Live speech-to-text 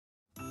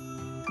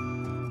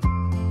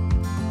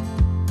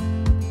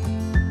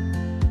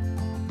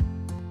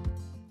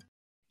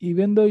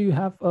even though you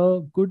have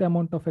a good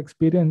amount of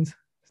experience,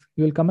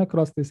 you will come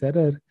across this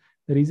error.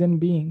 The reason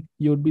being,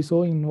 you would be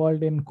so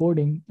involved in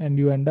coding and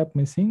you end up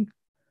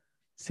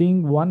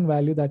seeing one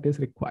value that is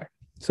required.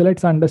 So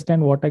let's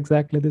understand what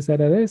exactly this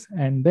error is,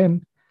 and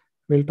then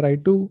we'll try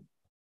to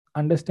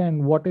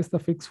understand what is the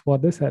fix for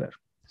this error.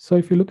 So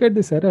if you look at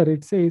this error,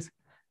 it says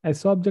a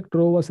subject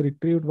row was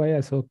retrieved via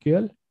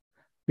SOQL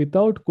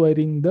without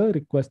querying the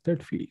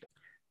requested field.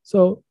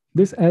 So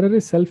this error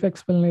is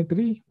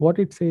self-explanatory. What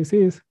it says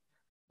is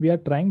we are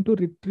trying to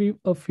retrieve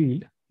a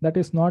field that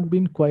is not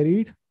been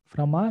queried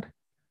from our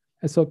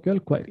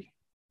SOQL query.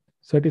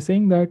 So it is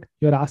saying that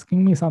you're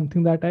asking me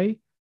something that I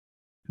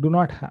do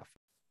not have.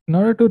 In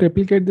order to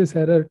replicate this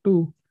error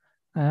too,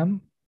 I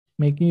am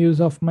making use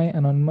of my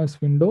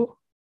anonymous window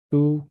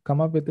to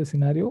come up with a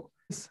scenario.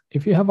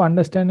 If you have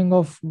understanding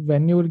of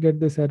when you will get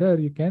this error,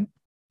 you can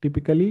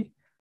typically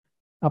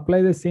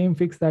apply the same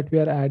fix that we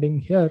are adding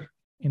here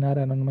in our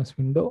anonymous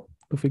window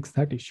to fix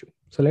that issue.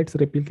 So let's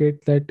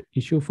replicate that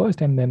issue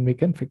first and then we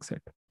can fix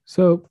it.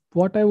 So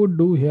what I would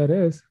do here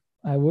is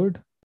I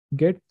would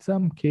get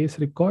some case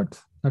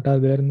records that are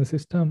there in the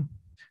system.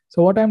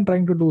 So what I'm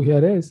trying to do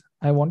here is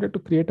I wanted to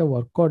create a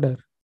work order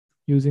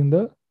using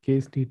the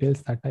case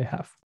details that I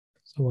have.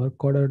 So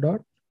work order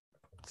dot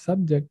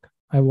subject,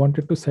 I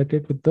wanted to set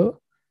it with the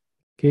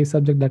case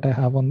subject that I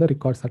have on the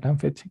records that I'm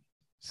fetching.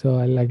 So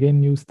I'll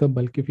again use the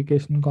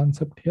bulkification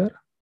concept here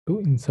to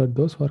insert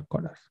those work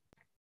orders.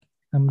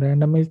 I'm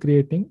randomly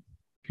creating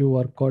few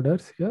work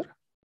orders here.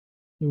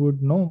 You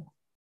would know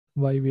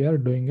why we are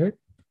doing it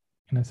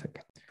in a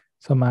second.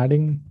 So I'm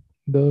adding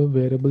the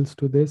variables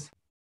to this,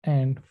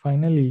 and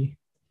finally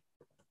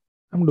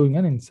I'm doing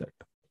an insert.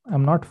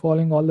 I'm not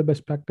following all the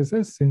best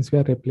practices since we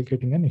are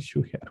replicating an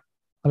issue here.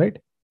 All right.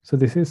 So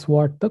this is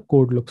what the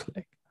code looks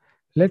like.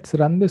 Let's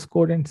run this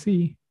code and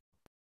see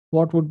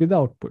what would be the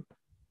output.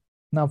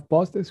 Now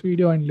pause this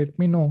video and let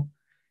me know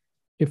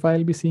if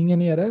I'll be seeing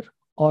any error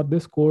or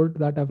this code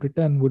that I've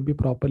written would be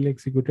properly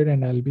executed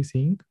and I'll be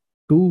seeing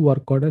two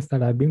work orders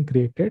that have been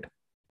created.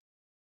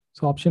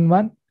 So option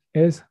 1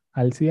 is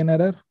I'll see an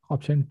error.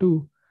 Option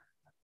 2,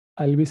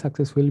 I'll be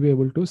successfully be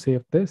able to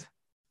save this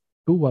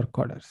two work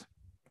orders.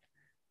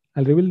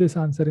 I'll reveal this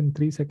answer in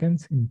 3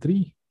 seconds. In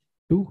 3,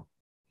 2,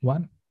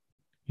 1.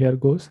 Here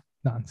goes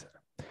the answer.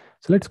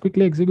 So let's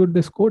quickly execute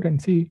this code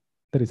and see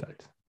the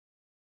results.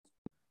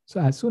 So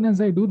as soon as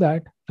I do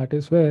that, that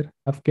is where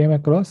I've came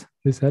across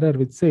this error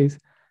which says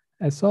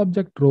a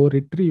subject row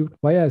retrieved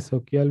via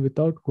SOQL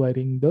without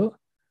querying the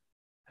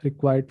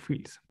required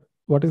fields.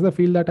 What is the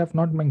field that I've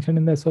not mentioned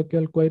in the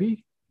SOQL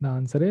query? The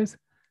answer is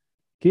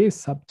case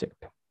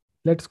subject.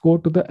 Let's go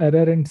to the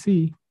error and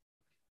see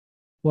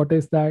what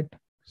is that.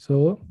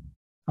 So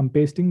I'm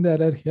pasting the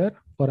error here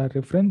for our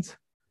reference.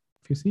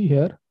 If you see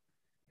here,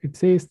 it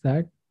says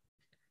that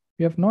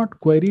we have not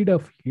queried a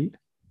field,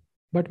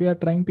 but we are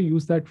trying to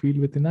use that field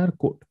within our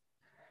code.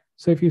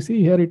 So if you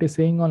see here, it is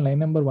saying on line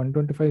number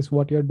 125 is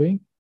what you're doing.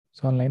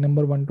 So on line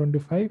number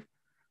 125,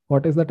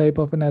 what is the type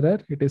of an error?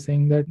 It is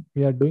saying that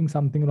we are doing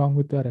something wrong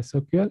with your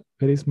SOQL.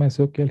 Where is my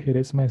SOQL? Here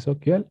is my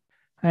SOQL.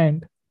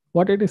 And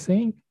what it is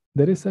saying,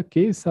 there is a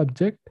case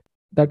subject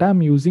that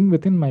I'm using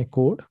within my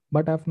code,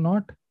 but I've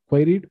not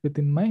queried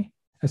within my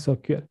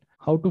SOQL.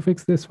 How to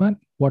fix this one?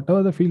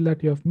 Whatever the field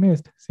that you have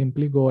missed,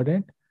 simply go ahead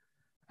and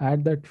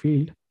add that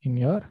field in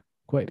your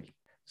query.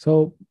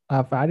 So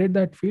I've added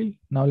that field.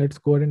 Now let's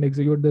go ahead and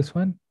execute this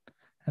one.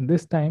 And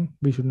this time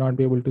we should not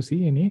be able to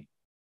see any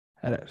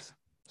errors.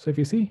 So if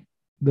you see,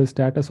 the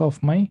status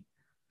of my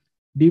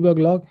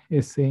debug log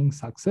is saying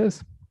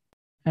success.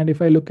 And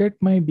if I look at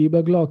my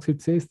debug logs,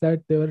 it says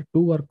that there were two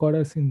work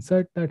orders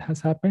insert that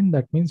has happened.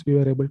 That means we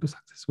were able to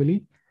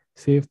successfully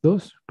save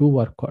those two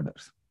work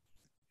orders.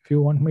 If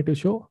you want me to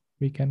show,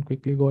 we can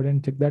quickly go ahead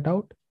and check that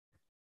out.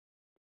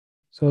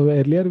 So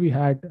earlier we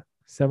had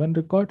 7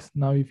 records.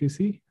 Now if you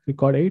see,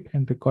 record 8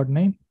 and record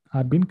 9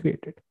 are being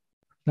created.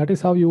 That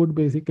is how you would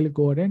basically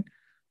go ahead and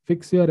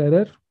fix your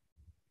error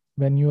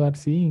when you are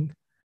seeing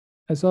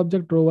a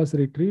subject row was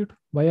retrieved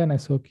via an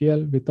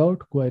SOQL without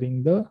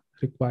querying the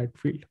required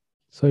field.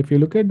 So if you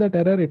look at that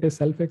error, it is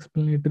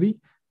self-explanatory.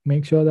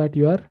 Make sure that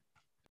you are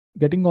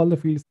getting all the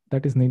fields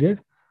that is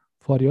needed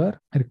for your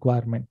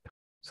requirement.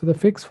 So the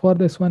fix for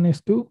this one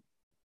is to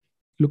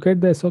look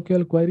at the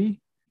SOQL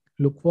query,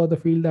 look for the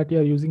field that you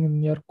are using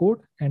in your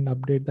code and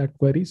update that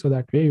query. So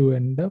that way you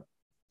end up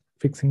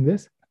fixing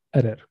this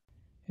error.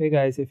 Hey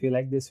guys, if you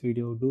like this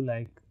video, do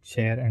like,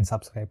 share and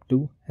subscribe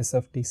to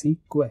SFDC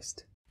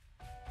Quest.